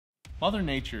Mother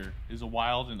Nature is a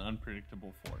wild and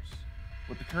unpredictable force.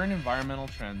 With the current environmental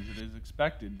trends, it is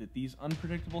expected that these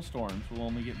unpredictable storms will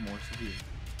only get more severe.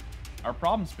 Our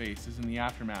problem space is in the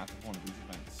aftermath of one of these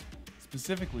events,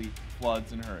 specifically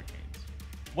floods and hurricanes.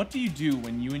 What do you do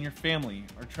when you and your family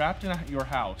are trapped in your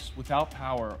house without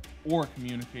power or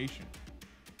communication?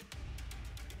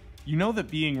 You know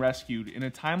that being rescued in a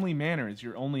timely manner is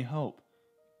your only hope,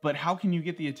 but how can you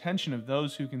get the attention of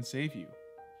those who can save you?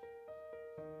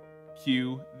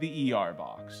 Cue the ER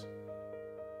box.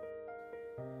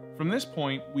 From this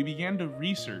point, we began to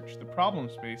research the problem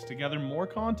space to gather more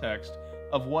context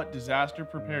of what disaster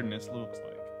preparedness looks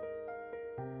like.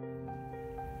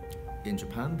 In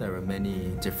Japan, there are many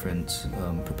different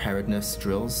preparedness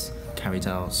drills carried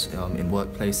out in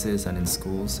workplaces and in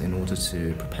schools in order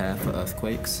to prepare for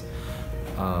earthquakes.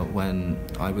 When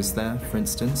I was there, for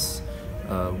instance,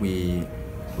 we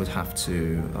would have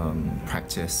to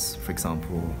practice, for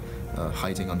example,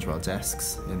 hiding under our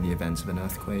desks in the event of an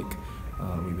earthquake.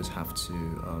 We would have to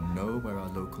know where our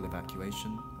local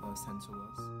evacuation center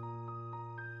was.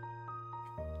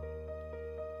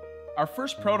 Our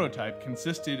first prototype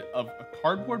consisted of a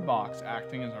cardboard box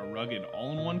acting as our rugged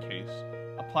all-in-one case,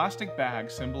 a plastic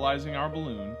bag symbolizing our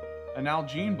balloon, an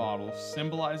Nalgene bottle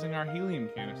symbolizing our helium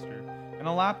canister, and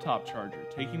a laptop charger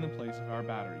taking the place of our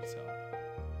battery cell.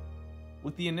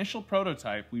 With the initial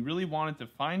prototype, we really wanted to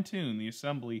fine-tune the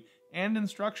assembly and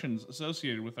instructions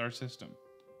associated with our system.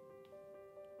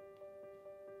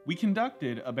 We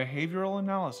conducted a behavioral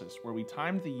analysis where we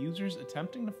timed the users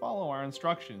attempting to follow our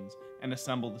instructions and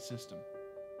assemble the system.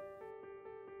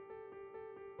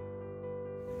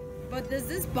 But does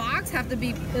this box have to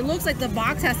be, it looks like the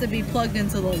box has to be plugged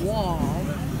into the wall.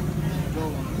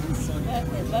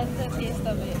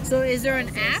 So is there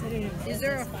an app? Is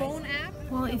there a phone app?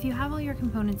 Well, if you have all your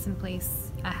components in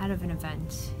place ahead of an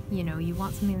event, you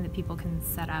want something that people can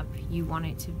set up. You want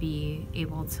it to be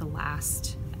able to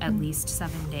last at least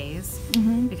 7 days,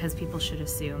 because people should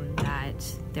assume that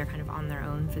they're kind of on their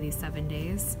own for these 7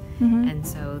 days. And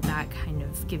so that kind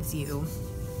of gives you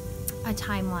a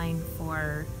timeline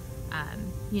for,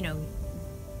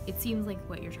 it seems like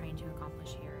what you're trying to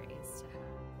accomplish here is to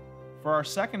have. For our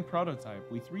second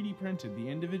prototype, we 3D printed the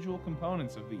individual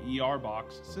components of the ER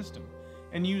box system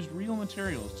and used real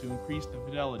materials to increase the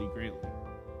fidelity greatly.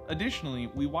 Additionally,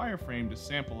 we wireframed a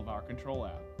sample of our control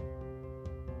app.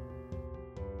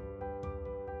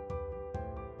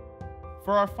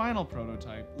 For our final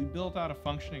prototype, we built out a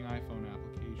functioning iPhone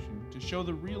application to show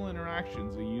the real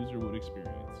interactions a user would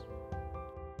experience.